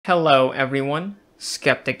Hello everyone,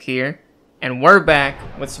 Skeptic here, and we're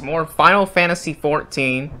back with some more Final Fantasy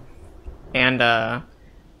XIV, and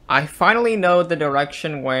I finally know the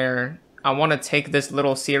direction where I want to take this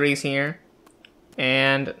little series here,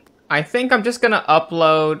 and I think I'm just gonna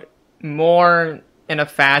upload more in a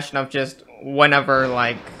fashion of just whenever,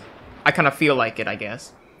 like, I kind of feel like it, I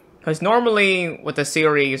guess. Because normally, with the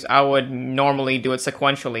series, I would normally do it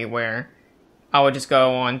sequentially, where I would just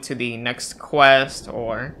go on to the next quest,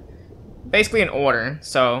 or basically in order.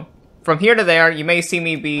 So from here to there, you may see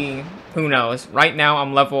me be, who knows, right now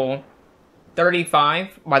I'm level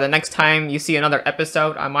 35. By the next time you see another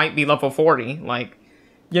episode, I might be level 40. Like,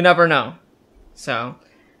 you never know. So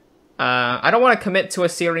I don't want to commit to a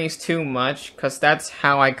series too much, because that's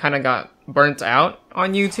how I kind of got burnt out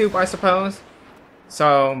on YouTube, I suppose.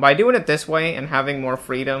 So by doing it this way and having more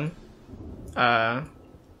freedom,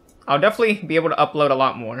 I'll definitely be able to upload a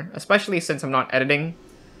lot more, especially since I'm not editing,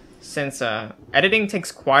 since editing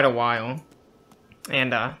takes quite a while,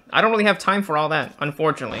 and I don't really have time for all that,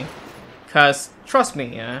 unfortunately, because, trust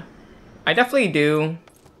me, I definitely do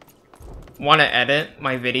want to edit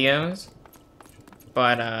my videos,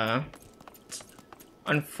 but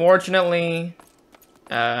unfortunately,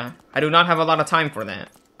 I do not have a lot of time for that,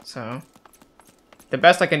 so the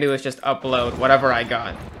best I can do is just upload whatever I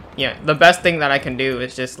got. Yeah, the best thing that I can do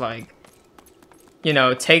is just, like, you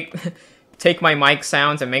know, take my mic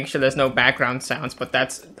sounds and make sure there's no background sounds, but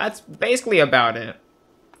that's basically about it.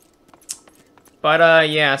 But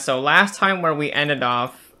yeah, so last time where we ended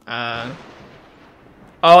off, oh,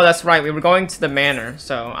 that's right, we were going to the manor,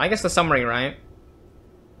 so I guess the summary, right?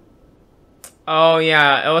 Oh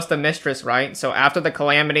yeah, it was the mistress, right? So after the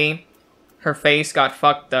calamity, her face got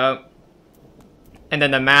fucked up, and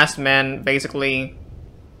then the masked men basically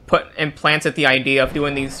implanted the idea of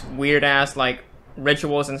doing these weird ass, like,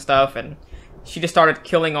 rituals and stuff, and she just started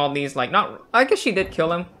killing all these, like, I guess she did kill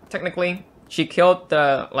them, technically. She killed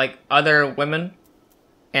the, like, other women,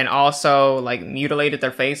 and also, like, mutilated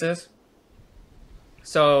their faces.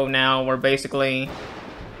 So now we're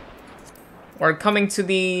coming to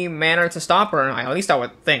the manor to stop her, at least I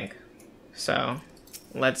would think. So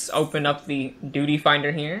let's open up the duty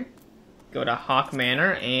finder here, go to Haukke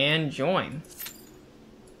Manor, and join.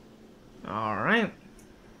 Alright.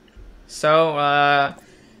 So,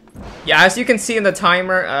 yeah, as you can see in the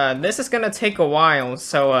timer, this is gonna take a while,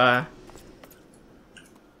 so, I'm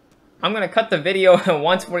gonna cut the video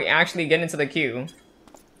once we actually get into the queue.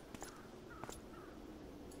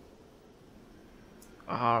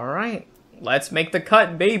 Alright, let's make the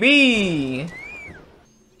cut, baby!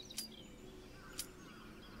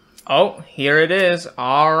 Oh, here it is.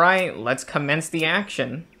 Alright, let's commence the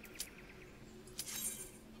action.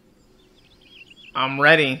 I'm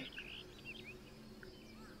ready.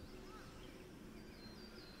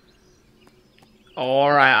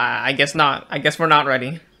 Alright, I guess not. I guess we're not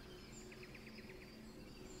ready.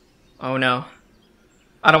 Oh no.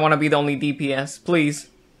 I don't want to be the only DPS, please.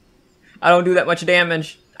 I don't do that much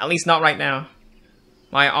damage. At least not right now.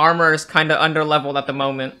 My armor is kinda underleveled at the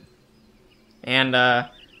moment. And,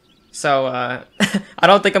 so, I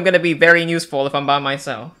don't think I'm gonna be very useful if I'm by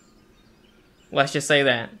myself. Let's just say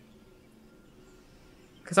that.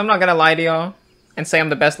 Because I'm not gonna lie to y'all and say I'm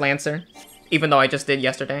the best Lancer, even though I just did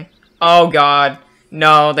yesterday. Oh god.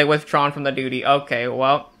 No, they withdrawn from the duty. Okay,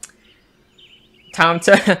 well. Time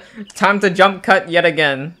to jump cut yet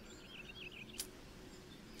again.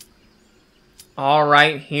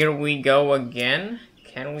 Alright, here we go again.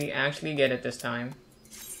 Can we actually get it this time?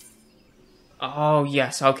 Oh,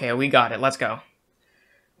 yes. Okay, we got it. Let's go.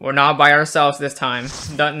 We're not by ourselves this time.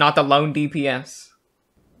 Not the lone DPS.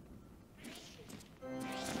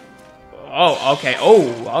 Oh, okay.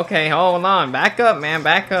 Oh, okay. Hold on. Back up, man.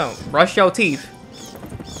 Back up. Brush your teeth.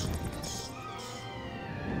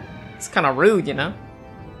 It's kind of rude, you know?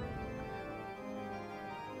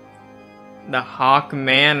 The Haukke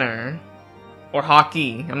Manor. Or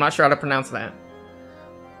Haukke. I'm not sure how to pronounce that.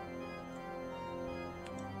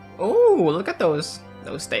 Oh, look at those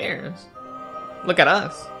stairs. Look at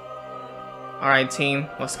us. Alright, team.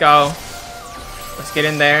 Let's go. Let's get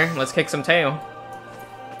in there. Let's kick some tail.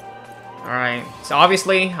 Alright, so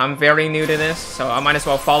obviously, I'm very new to this, so I might as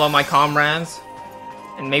well follow my comrades.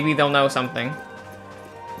 And maybe they'll know something.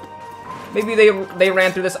 Maybe they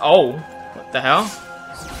ran through this. Oh, what the hell?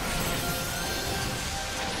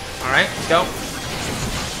 Alright, let's go.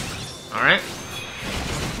 Alright.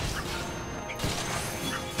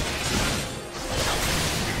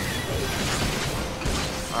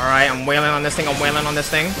 Alright, I'm wailing on this thing,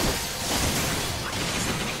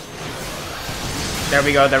 There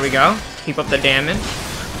we go, there we go. Keep up the damage.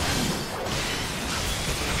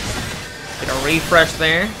 refresh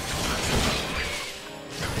there.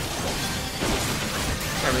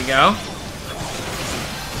 There we go.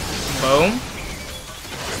 Boom.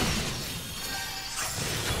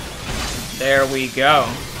 There we go.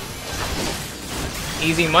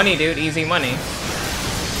 Easy money, dude. Easy money.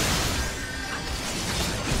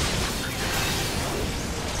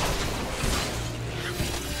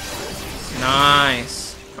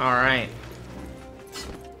 Nice. All right.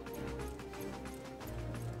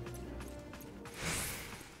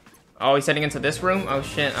 Oh, he's heading into this room? Oh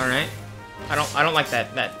shit, all right. I don't like that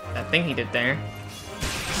thing he did there.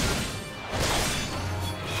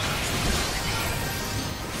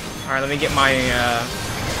 All right, let me get my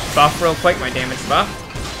buff real quick, my damage buff.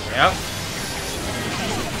 Yep.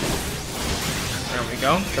 There we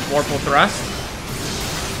go. The Vorpal Thrust.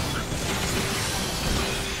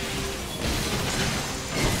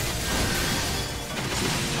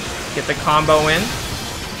 Get the combo in.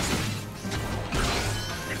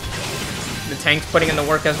 The tank's putting in the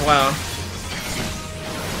work as well.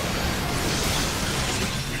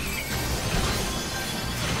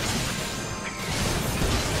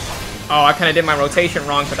 Oh, I kind of did my rotation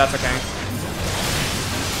wrong, but that's okay.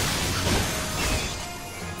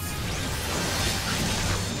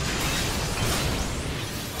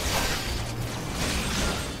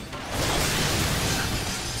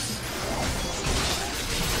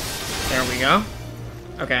 There we go.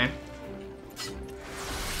 Okay.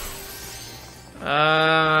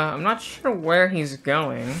 I'm not sure where he's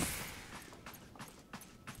going.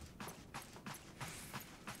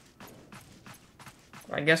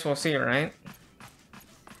 I guess we'll see, right?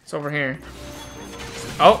 It's over here.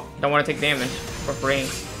 Oh, don't want to take damage for free.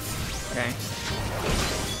 Okay.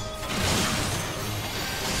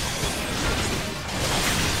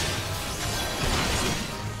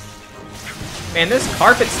 Man, this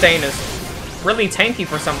Carpet Stain is really tanky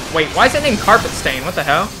for some... Wait, why is it named Carpet Stain? What the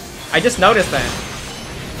hell? I just noticed that.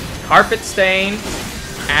 Carpet Stain,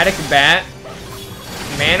 Attic Bat,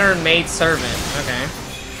 Manor Maid Servant. Okay.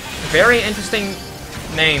 Very interesting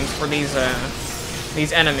names for these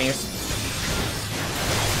enemies.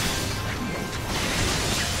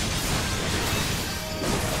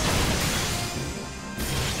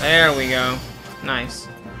 There we go. Nice.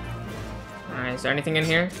 Alright, is there anything in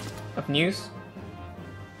here of news?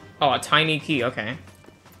 Oh, a tiny key, okay.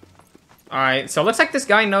 Alright, so it looks like this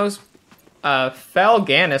guy knows,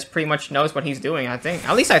 Felganis pretty much knows what he's doing, I think.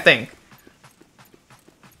 At least I think.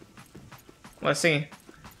 Let's see.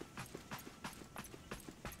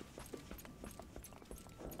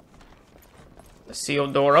 The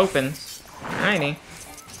sealed door opens. Alrighty.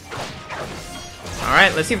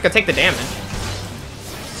 Alright, let's see if we can take the damage.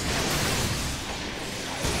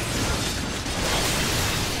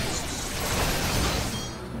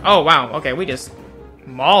 Oh, wow. Okay, we just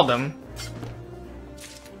mauled him.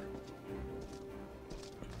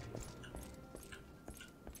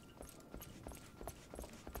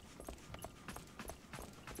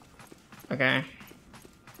 Okay.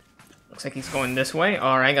 Looks like he's going this way.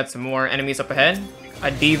 Alright, got some more enemies up ahead. A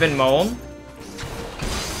Devon Mole.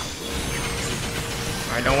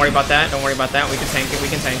 Alright, don't worry about that. Don't worry about that. We can tank it. We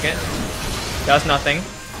can tank it. Does nothing.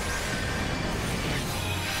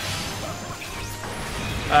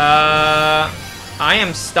 I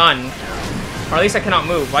am stunned. Or at least I cannot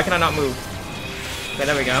move. Why can I not move? Okay,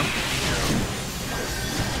 there we go.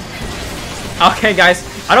 Okay, guys.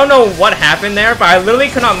 I don't know what happened there, but I literally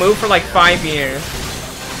could not move for like 5 years.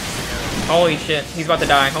 Holy shit. He's about to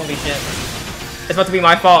die. Holy shit. It's about to be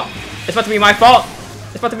my fault. It's about to be my fault.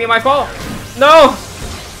 It's about to be my fault. No!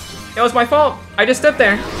 It was my fault. I just stood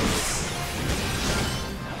there.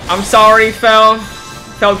 I'm sorry,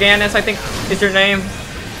 Felganis, I think is your name.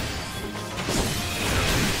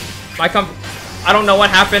 I don't know what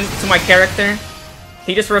happened to my character.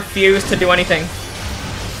 He just refused to do anything.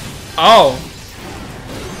 Oh.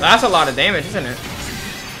 That's a lot of damage, isn't it?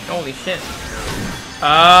 Holy shit.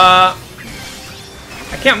 I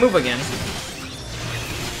can't move again.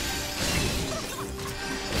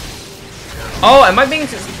 Oh, am I being...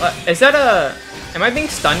 am I being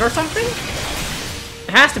stunned or something?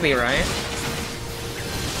 It has to be, right?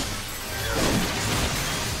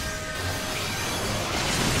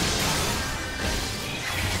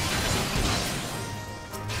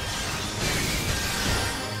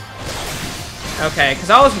 Okay, because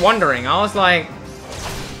I was wondering. I was like...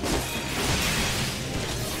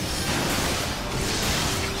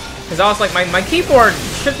 Because I was like, my keyboard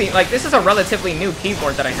should be... Like, this is a relatively new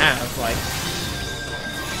keyboard that I have. Like...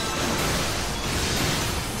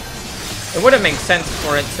 It wouldn't make sense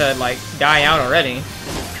for it to, like, die out already.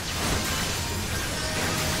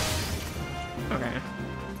 Okay.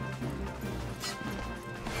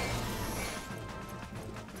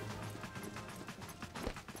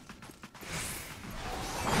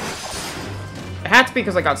 had to be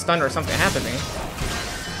because I got stunned or something had to be.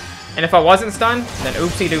 And if I wasn't stunned, then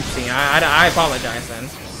oopsie doopsie. I apologize then.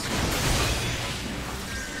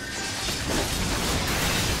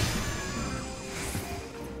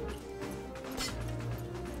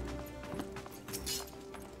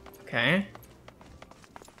 Okay.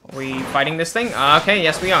 Are we fighting this thing? Okay,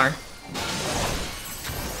 yes we are.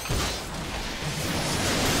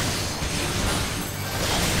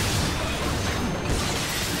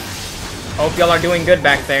 Hope y'all are doing good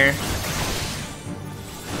back there.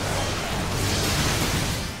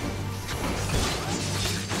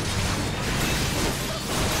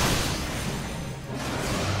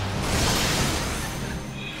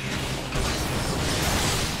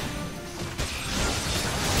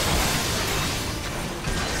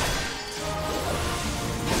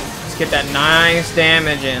 Let's get that nice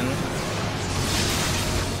damage in.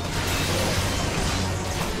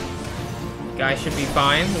 Guy should be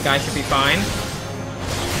fine. The guy should be fine.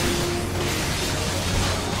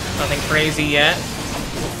 Nothing crazy yet.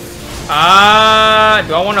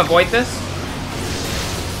 Do I want to avoid this?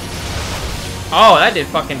 Oh, that did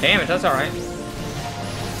fucking damage. That's alright.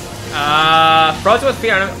 Frozen with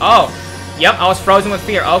fear. Oh, yep, I was frozen with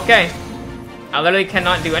fear. Okay. I literally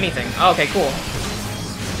cannot do anything. Oh, okay, cool.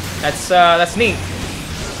 That's neat.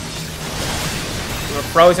 We were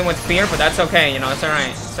frozen with fear, but that's okay, you know, it's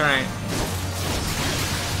alright. It's alright.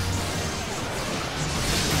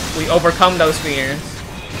 We overcome those fears.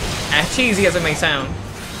 As cheesy as it may sound.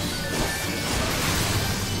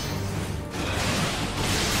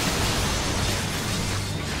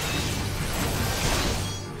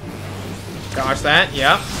 Dodge that,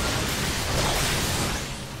 yep.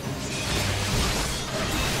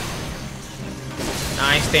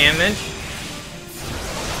 Nice damage.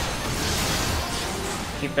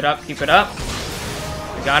 Keep it up, keep it up.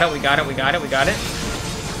 We got it, we got it, we got it, we got it.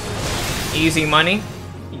 Easy money.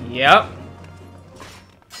 Yep.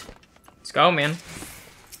 Let's go, man.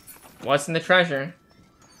 What's in the treasure?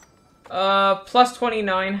 Plus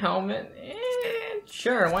 29 helmet.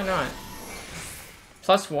 Sure, why not?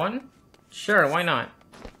 Plus 1? Sure, why not?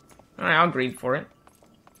 Alright, I'll greed for it.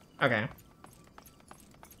 Okay.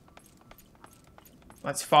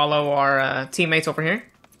 Let's follow our teammates over here.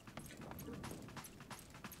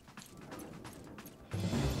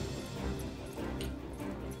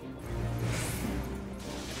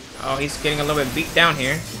 Oh, he's getting a little bit beat down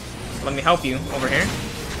here. So let me help you over here.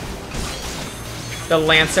 The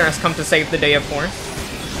Lancer has come to save the day, of course.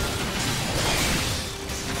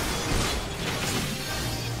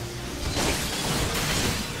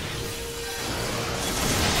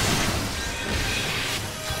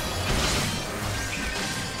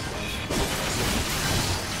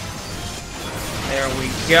 There we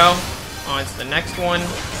go. On to the next one.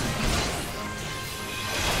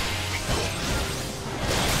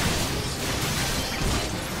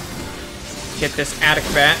 Get this attic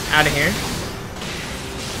bat out of here.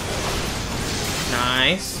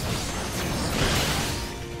 Nice.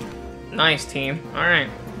 Nice, team.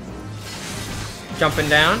 Alright. Jumping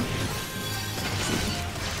down.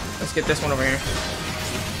 Let's get this one over here.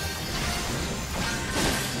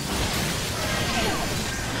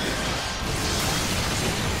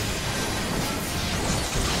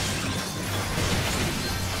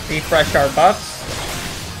 Refresh our buffs.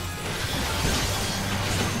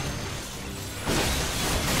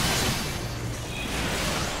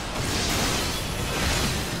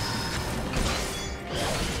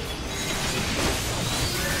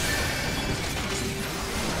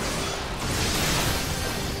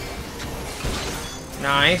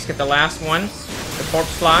 Nice, get the last one. The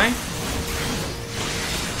corpse fly.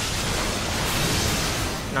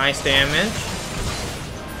 Nice damage.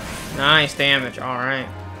 Nice damage, alright.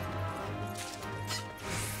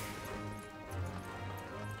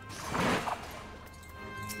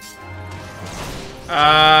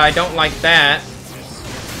 I don't like that.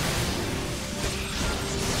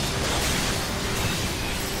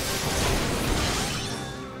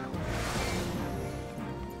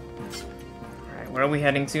 Alright, where are we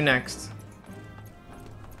heading to next?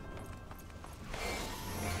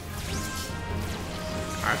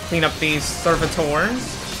 Alright, clean up these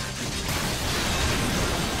servitors.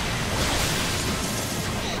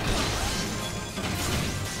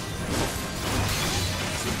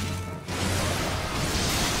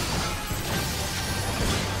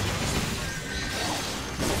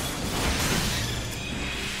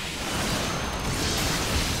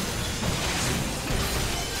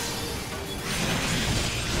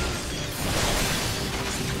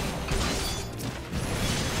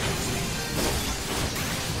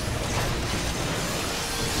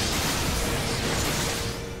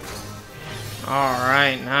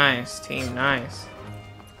 Alright, nice. Team, nice.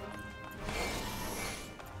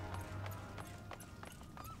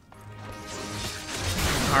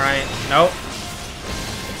 Alright, nope.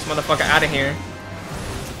 Get this motherfucker out of here.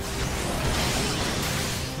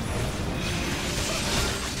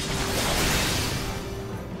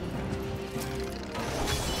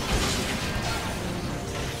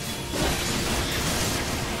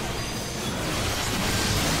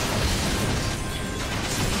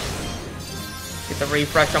 Get the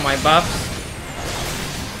refresh on my buffs.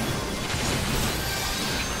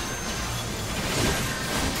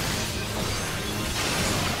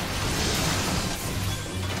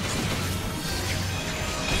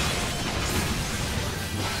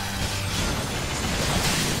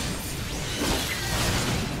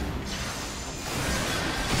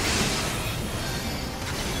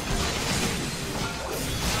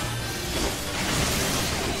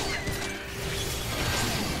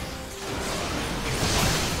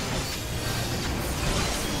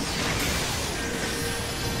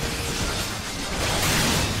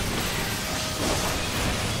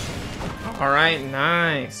 Alright,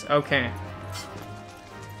 nice. Okay.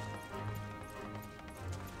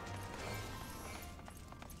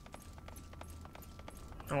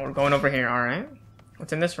 Oh, we're going over here, alright.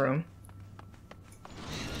 What's in this room?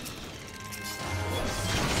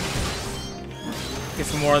 Get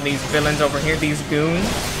some more of these villains over here, these goons.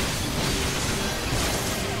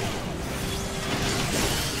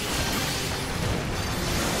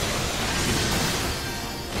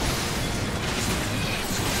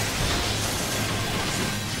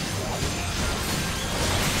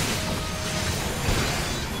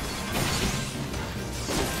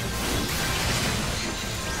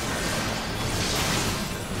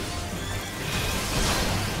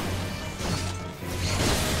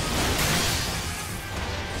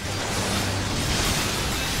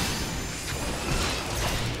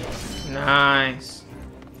 Nice.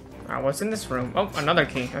 Alright, what's in this room? Oh, another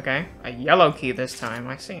key. Okay. A yellow key this time.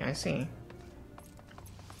 I see, I see.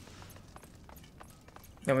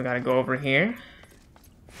 Then we gotta go over here.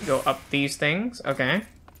 Go up these things. Okay.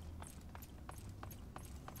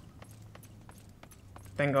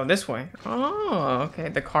 Then go this way. Oh, okay.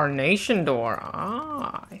 The Carnation door.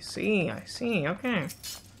 Ah, I see, I see. Okay.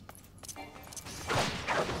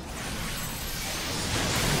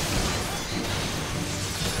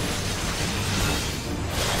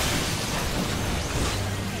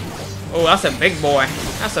 Oh, that's a big boy.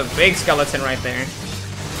 That's a big skeleton right there.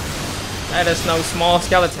 That is no small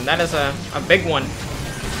skeleton. That is a big one.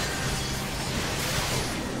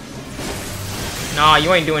 Nah,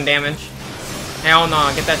 you ain't doing damage. Hell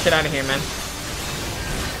no. Get that shit out of here, man.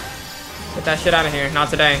 Get that shit out of here. Not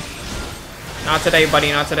today. Not today,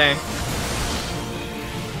 buddy. Not today.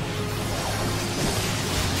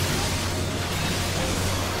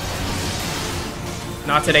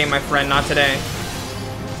 Not today, my friend. Not today.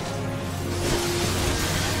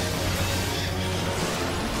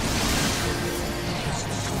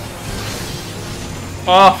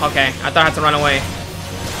 Oh, okay. I thought I had to run away.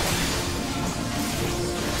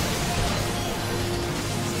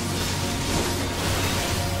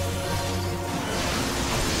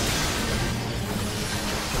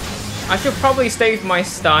 I should probably save my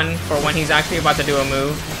stun for when he's actually about to do a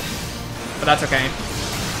move. But that's okay.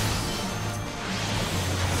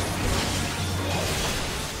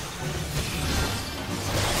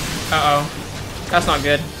 Uh-oh. That's not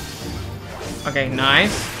good. Okay,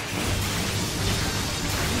 nice.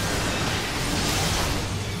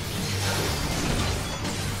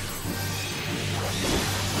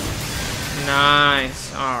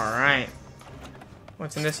 Nice. Alright.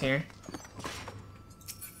 What's in this here?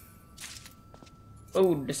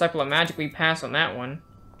 Oh, Disciple of Magic, we pass on that one.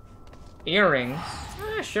 Earrings.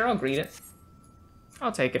 Sure, I'll greet it.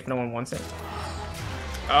 I'll take it if no one wants it.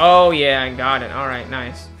 Oh, yeah, I got it. Alright,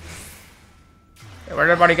 nice. Hey, where'd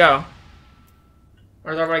everybody go?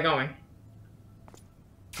 Where's everybody going?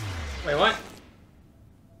 Wait, what?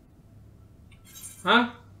 Huh?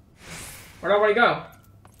 Where'd everybody go?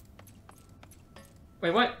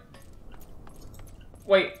 Wait, what?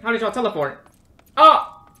 Wait, how did y'all teleport?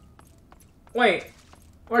 Oh! Wait,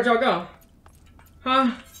 where'd y'all go?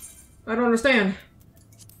 Huh? I don't understand.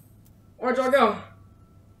 Where'd y'all go?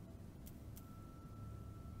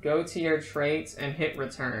 Go to your traits and hit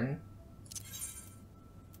return.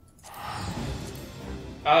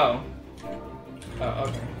 Oh. Oh,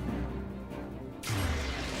 okay.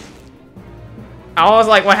 I was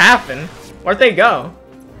like, what happened? Where'd they go?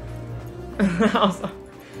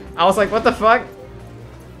 I was like, what the fuck?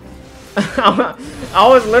 I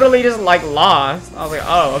was literally just like lost. I was like,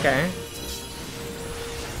 oh, okay.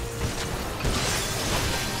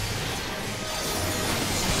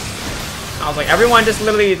 I was like, everyone just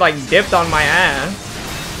literally like dipped on my ass.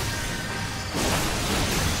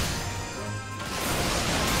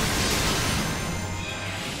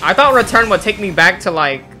 I thought return would take me back to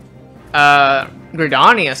like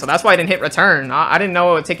Gridania, so that's why I didn't hit return. I didn't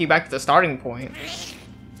know it would take you back to the starting point.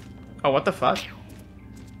 Oh, what the fuck?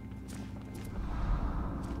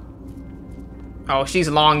 Oh, she's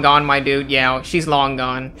long gone, my dude. Yeah, she's long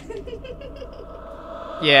gone.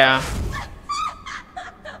 Yeah.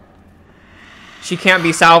 She can't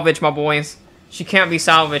be salvaged, my boys. She can't be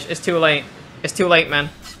salvaged. It's too late. It's too late, man.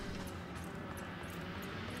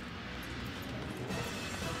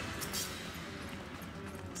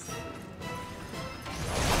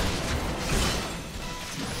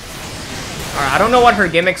 Alright, I don't know what her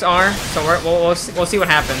gimmicks are, so we'll see what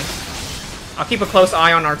happens. I'll keep a close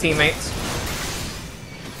eye on our teammates.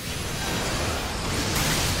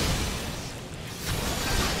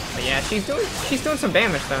 But yeah, she's doing some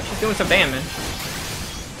damage though. She's doing some damage.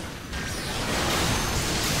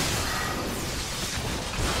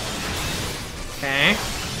 Okay.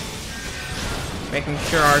 Making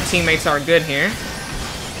sure our teammates are good here.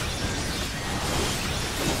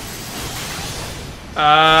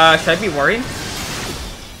 Should I be worried?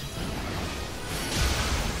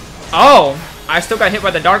 Oh, I still got hit by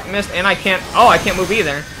the dark mist and I can't move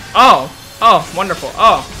either. Oh, wonderful.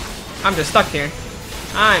 Oh, I'm just stuck here.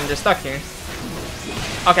 I'm just stuck here.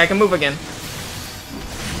 Okay, I can move again.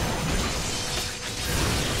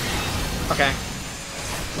 Okay.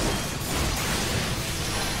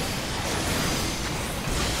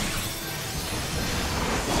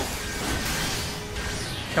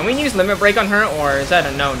 Can we use limit break on her, or is that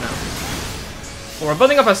a no-no? Well, we're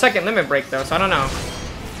building up a second limit break though, so I don't know.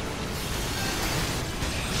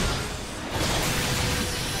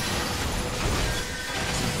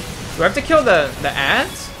 Do I have to kill the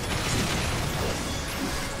ads?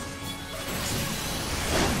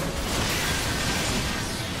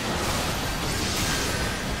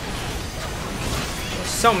 There's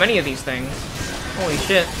so many of these things. Holy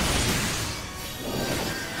shit.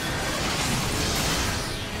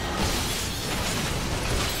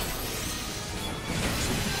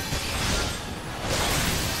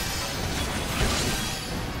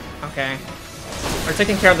 Okay. We're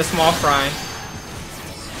taking care of the small fry.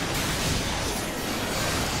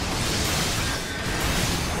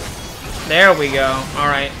 There we go.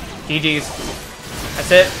 Alright. GG's.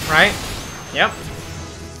 That's it, right? Yep.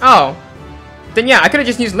 Oh. Then yeah, I could have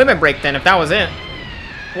just used limit break then if that was it.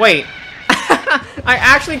 Wait. I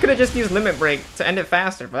actually could have just used limit break to end it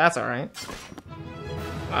faster, but that's alright.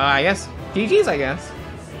 I guess. GG's, I guess.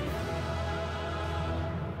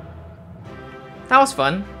 That was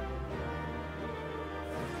fun.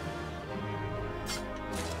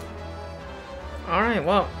 Alright,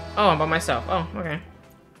 well. Oh, I'm by myself. Oh, okay.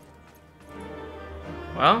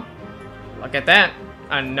 Well, look at that.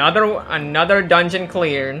 Another dungeon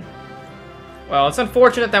cleared. Well, it's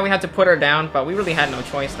unfortunate that we had to put her down, but we really had no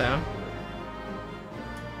choice, though.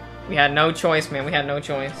 We had no choice, man. We had no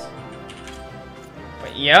choice.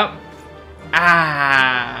 But, yep.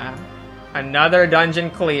 Ah. Another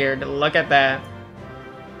dungeon cleared. Look at that.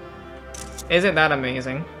 Isn't that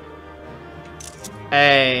amazing?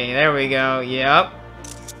 Hey, there we go. Yep.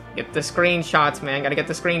 Get the screenshots, man. Gotta get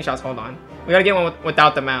the screenshots. Hold on. We gotta get one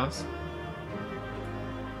without the mouse.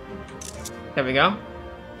 There we go.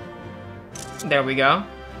 There we go.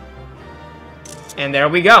 And there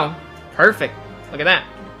we go. Perfect. Look at that.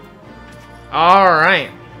 Alright.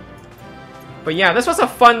 But yeah, this was a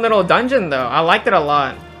fun little dungeon, though. I liked it a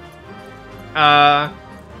lot.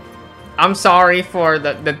 I'm sorry for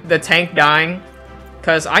the tank dying.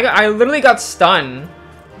 Because I literally got stunned.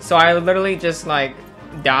 So I literally just, like,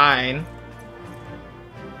 died.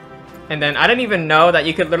 And then I didn't even know that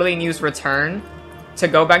you could literally use return to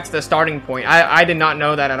go back to the starting point. I did not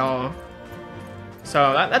know that at all.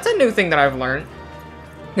 So that's a new thing that I've learned.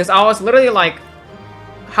 Because I was literally like,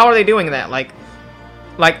 how are they doing that? Like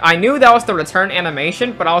I knew that was the return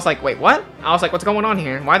animation, but I was like, wait, what? I was like, what's going on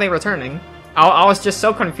here? Why are they returning? I was just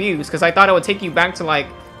so confused because I thought it would take you back to like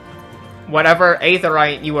whatever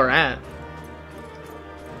aetheryte you were at.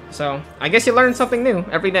 So I guess you learn something new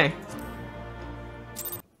every day.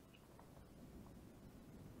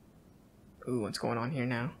 Ooh, what's going on here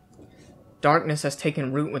now? Darkness has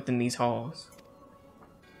taken root within these halls.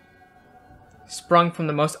 Sprung from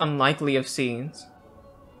the most unlikely of seeds.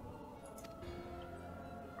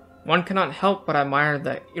 One cannot help but admire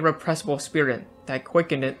the irrepressible spirit that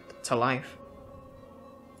quickened it to life.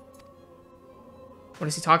 What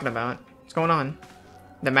is he talking about? What's going on?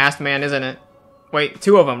 The masked man, isn't it? Wait,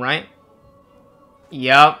 two of them, right?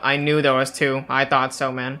 Yup, I knew there was two. I thought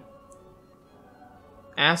so, man.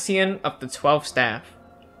 Ascian of the 12 Staff.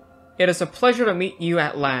 It is a pleasure to meet you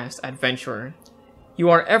at last, adventurer. You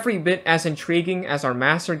are every bit as intriguing as our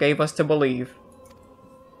master gave us to believe.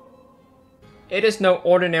 It is no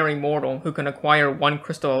ordinary mortal who can acquire 1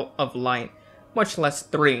 crystal of light, much less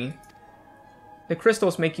 3. The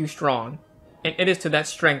crystals make you strong, and it is to that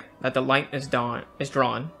strength that the light is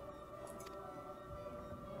drawn.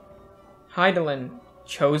 Hydaelyn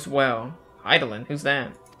chose well. Hydaelyn? Who's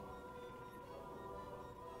that?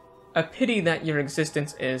 A pity that your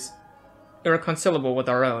existence is irreconcilable with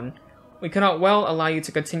our own. We cannot well allow you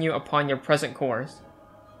to continue upon your present course.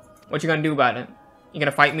 What you gonna do about it? You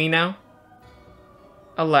gonna fight me now?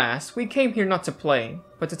 Alas, we came here not to play,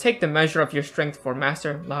 but to take the measure of your strength for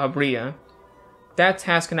Master Lahabria. That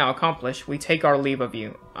task now accomplished, we take our leave of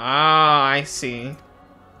you. Ah, I see.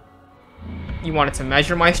 You wanted to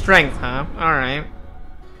measure my strength, huh? Alright.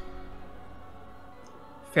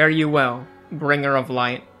 Fare you well, bringer of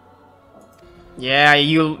light. Yeah,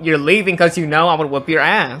 you're leaving because you know I would whip your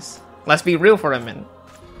ass. Let's be real for a minute.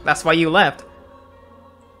 That's why you left.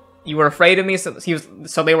 You were afraid of me, so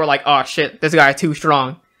they were like, oh shit, this guy is too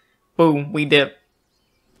strong. Boom, we dip.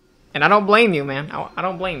 And I don't blame you, man. I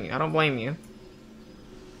don't blame you. I don't blame you.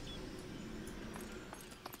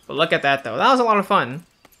 But look at that, though. That was a lot of fun.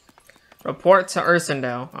 Report to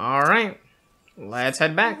Ursendale. Alright. Let's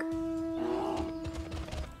head back.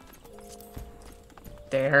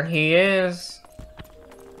 There he is.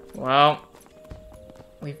 Well,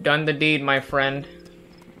 we've done the deed, my friend.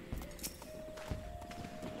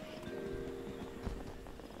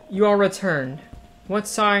 You are returned. What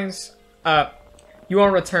signs... You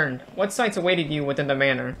are returned. What sights awaited you within the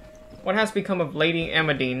manor? What has become of Lady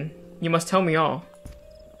Amadine? You must tell me all.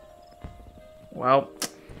 Well,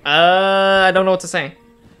 I don't know what to say.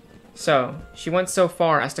 So, she went so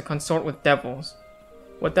far as to consort with devils.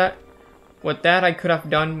 With that I could have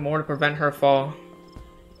done more to prevent her fall.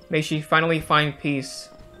 May she finally find peace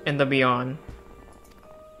in the beyond.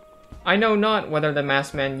 I know not whether the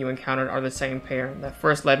masked men you encountered are the same pair that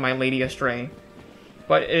first led my lady astray,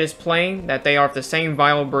 but it is plain that they are of the same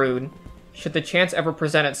vile brood. Should the chance ever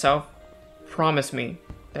present itself, promise me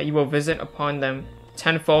that you will visit upon them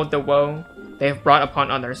tenfold the woe they have brought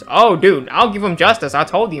upon others. Oh, dude, I'll give them justice. I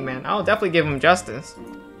told you, man. I'll definitely give them justice.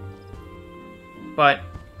 But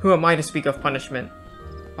who am I to speak of punishment?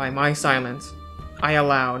 By my silence, I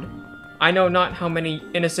allowed. I know not how many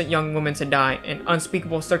innocent young women to die in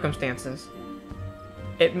unspeakable circumstances.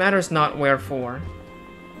 It matters not wherefore.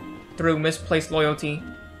 Through misplaced loyalty,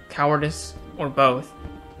 cowardice, or both,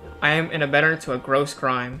 I am in a better to a gross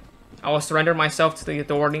crime. I will surrender myself to the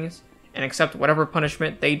authorities and accept whatever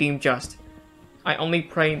punishment they deem just. I only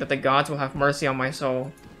pray that the gods will have mercy on my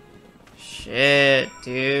soul. Shit,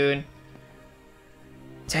 dude.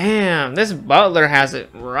 Damn, this butler has it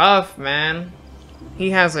rough, man.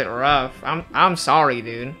 He has it rough. I'm sorry,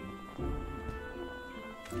 dude.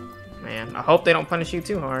 Man, I hope they don't punish you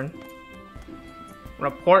too hard.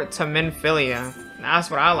 Report to Minfilia. That's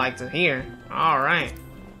what I like to hear. Alright.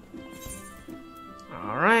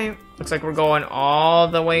 Alright. Looks like we're going all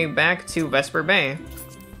the way back to Vesper Bay.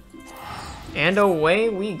 And away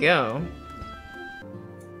we go.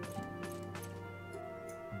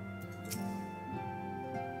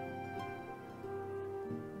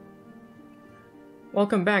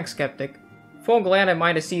 Welcome back, Skeptic. Full glad am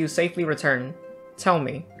I to see you safely return. Tell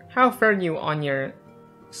me, how fared you on your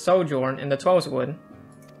sojourn in the Twelveswood?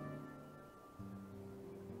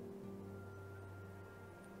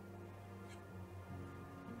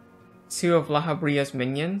 Two of Lahabria's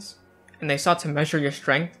minions? And they sought to measure your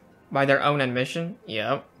strength by their own admission?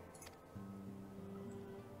 Yep.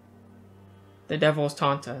 The devils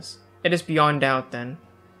taunt us. It is beyond doubt, then.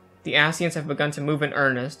 The Ascians have begun to move in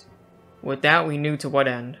earnest. With that we knew to what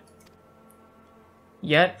end.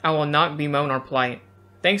 Yet, I will not bemoan our plight.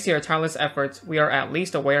 Thanks to your tireless efforts, we are at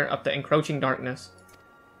least aware of the encroaching darkness.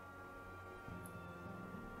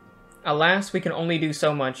 Alas, we can only do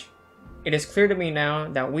so much. It is clear to me now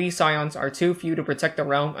that we Scions are too few to protect the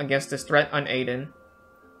realm against this threat unaided.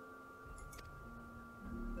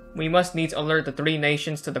 We must needs alert the 3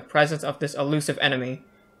 nations to the presence of this elusive enemy,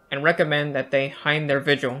 and recommend that they heed their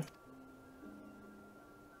vigil.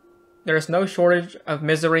 There is no shortage of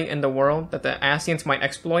misery in the world that the Ascians might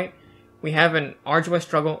exploit. We have an arduous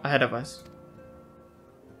struggle ahead of us.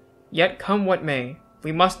 Yet come what may,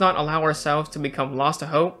 we must not allow ourselves to become lost to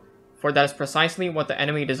hope, for that is precisely what the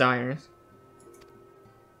enemy desires.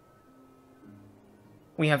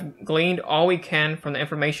 We have gleaned all we can from the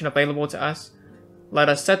information available to us. Let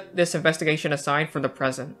us set this investigation aside for the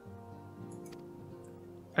present.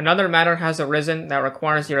 Another matter has arisen that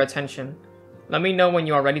requires your attention. Let me know when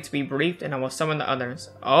you are ready to be briefed and I will summon the others.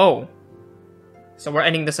 Oh. So we're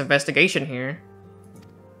ending this investigation here.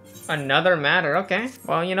 Another matter, okay.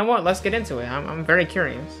 Well, you know what? Let's get into it. I'm very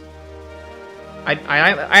curious. I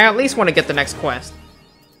at least want to get the next quest.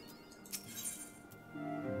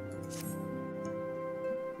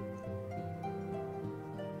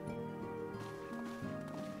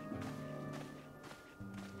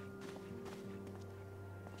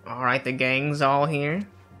 Alright, the gang's all here.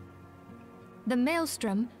 The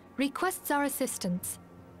Maelstrom requests our assistance.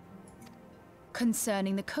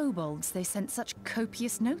 Concerning the kobolds they sent such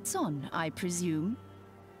copious notes on, I presume?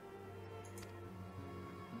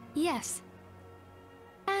 Yes.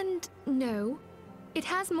 And no. It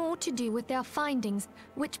has more to do with their findings,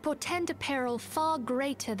 which portend a peril far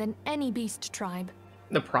greater than any beast tribe.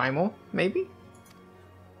 The primal, maybe?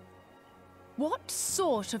 What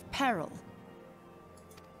sort of peril?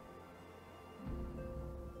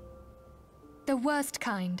 The worst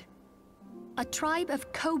kind. A tribe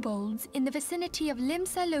of kobolds in the vicinity of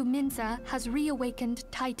Limsa Lominsa has reawakened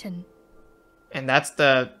Titan. And that's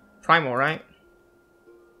the primal, right?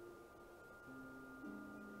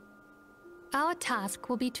 Our task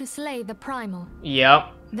will be to slay the primal.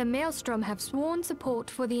 Yep. The Maelstrom have sworn support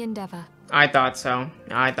for the endeavor. I thought so.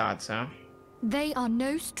 I thought so. They are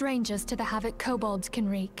no strangers to the havoc kobolds can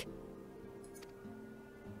wreak.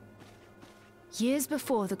 Years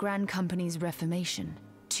before the Grand Company's reformation,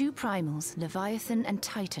 two primals, Leviathan and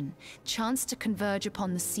Titan, chanced to converge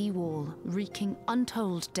upon the sea wall, wreaking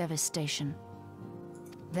untold devastation.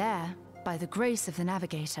 There, by the grace of the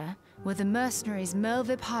Navigator, were the mercenaries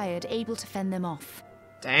Merlvip hired able to fend them off.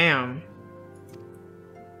 Damn.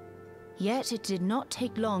 Yet it did not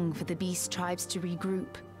take long for the beast tribes to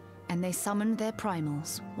regroup, and they summoned their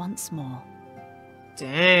primals once more.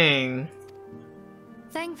 Dang.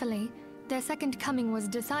 Thankfully, their second coming was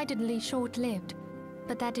decidedly short-lived,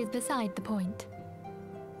 but that is beside the point.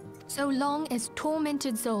 So long as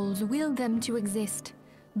tormented souls will them to exist,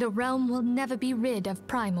 the realm will never be rid of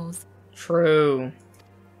primals. True.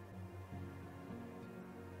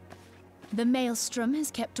 The Maelstrom has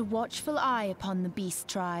kept a watchful eye upon the beast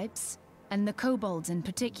tribes, and the kobolds in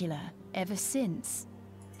particular, ever since.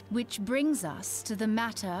 Which brings us to the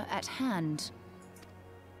matter at hand.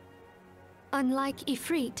 Unlike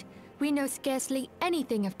Ifrit, we know scarcely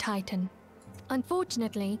anything of Titan.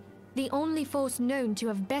 Unfortunately, the only force known to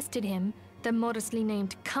have bested him, the modestly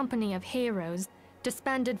named Company of Heroes,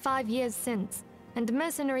 disbanded 5 years since, and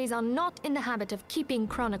mercenaries are not in the habit of keeping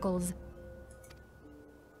chronicles.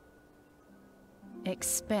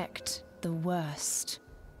 Expect the worst.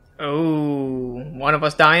 Oh, one of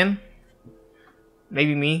us dying?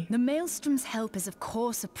 Maybe me? The Maelstrom's help is of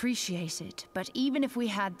course appreciated, but even if we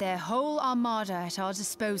had their whole armada at our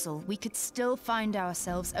disposal, we could still find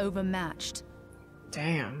ourselves overmatched.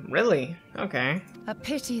 Damn, really? Okay. A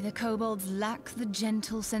pity the kobolds lack the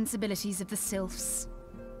gentle sensibilities of the sylphs.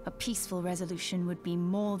 A peaceful resolution would be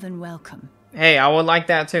more than welcome. Hey, I would like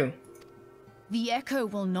that too. The echo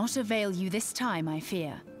will not avail you this time, I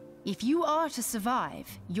fear. If you are to survive,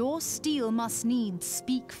 your steel must needs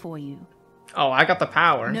speak for you. Oh, I got the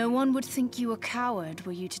power. No one would think you a coward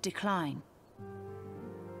were you to decline.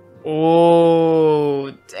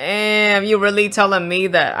 Oh, damn. You really telling me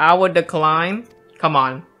that I would decline? Come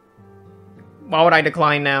on. Why would I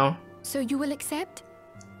decline now? So you will accept?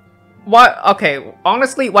 What? Okay,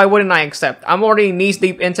 honestly, why wouldn't I accept? I'm already knees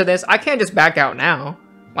deep into this. I can't just back out now.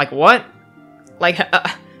 Like, what? Like,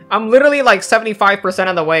 I'm literally like 75%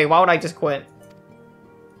 of the way. Why would I just quit?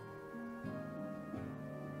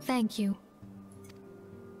 Thank you.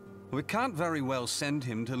 We can't very well send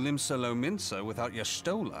him to Limsa Lominsa without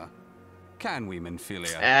Y'shtola. Can we,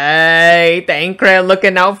 Minfilia? Hey, Thancred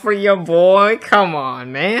looking out for your boy. Come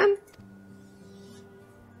on, man.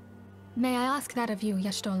 May I ask that of you,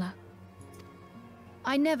 Y'shtola?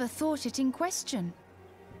 I never thought it in question.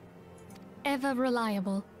 Ever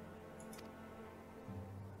reliable.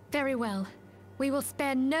 Very well. We will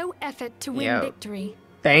spare no effort to win victory.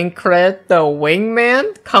 Thancred, the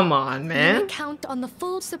wingman? Come on, You man. may count on the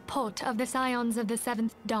full support of the Scions of the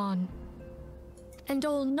Seventh Dawn. And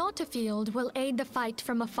all not afield will aid the fight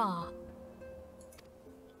from afar.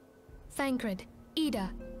 Thancred,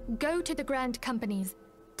 Ida, go to the Grand Companies.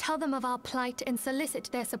 Tell them of our plight and solicit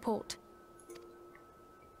their support.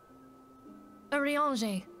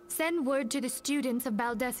 Urianger, send word to the students of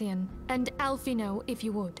Baldessian, and Alfino if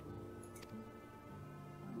you would.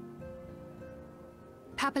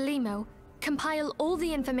 Papalimo, compile all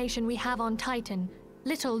the information we have on Titan,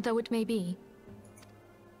 little though it may be.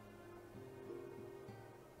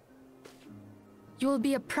 You will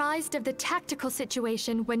be apprised of the tactical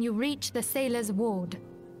situation when you reach the sailor's ward.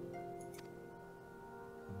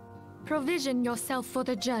 Provision yourself for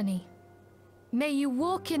the journey. May you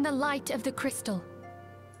walk in the light of the crystal.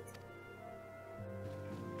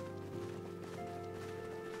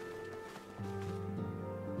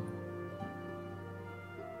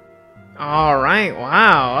 Alright,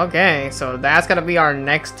 wow, okay. So that's gonna be our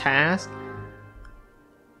next task.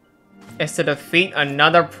 Is to defeat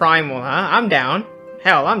another primal, huh? I'm down.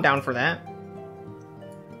 Hell, I'm down for that.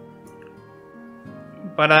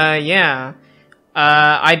 But, yeah.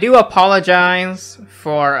 I do apologize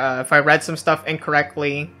for if I read some stuff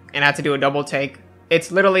incorrectly and had to do a double take.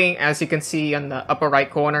 It's literally, as you can see on the upper right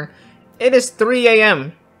corner, it is 3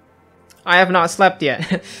 a.m. I have not slept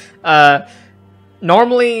yet.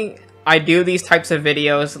 Normally, I do these types of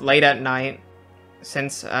videos late at night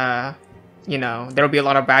since, you know, there'll be a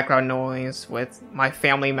lot of background noise with my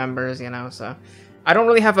family members, you know, so I don't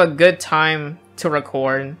really have a good time to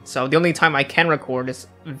record. So the only time I can record is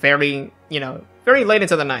very, you know, very late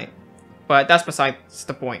into the night. But that's besides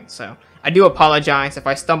the point, so I do apologize if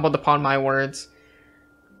I stumbled upon my words.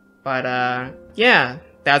 But, yeah,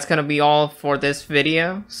 that's gonna be all for this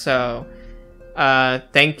video. So,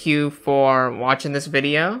 thank you for watching this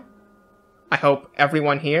video. I hope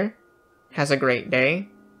everyone here has a great day,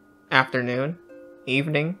 afternoon,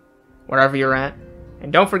 evening, wherever you're at.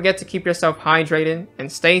 And don't forget to keep yourself hydrated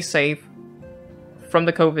and stay safe from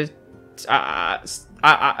the COVID.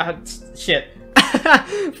 Shit.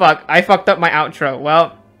 Fuck, I fucked up my outro.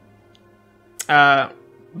 Well,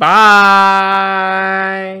 bye.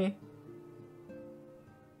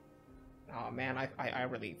 Oh man, I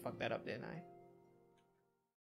really fucked that up, didn't I?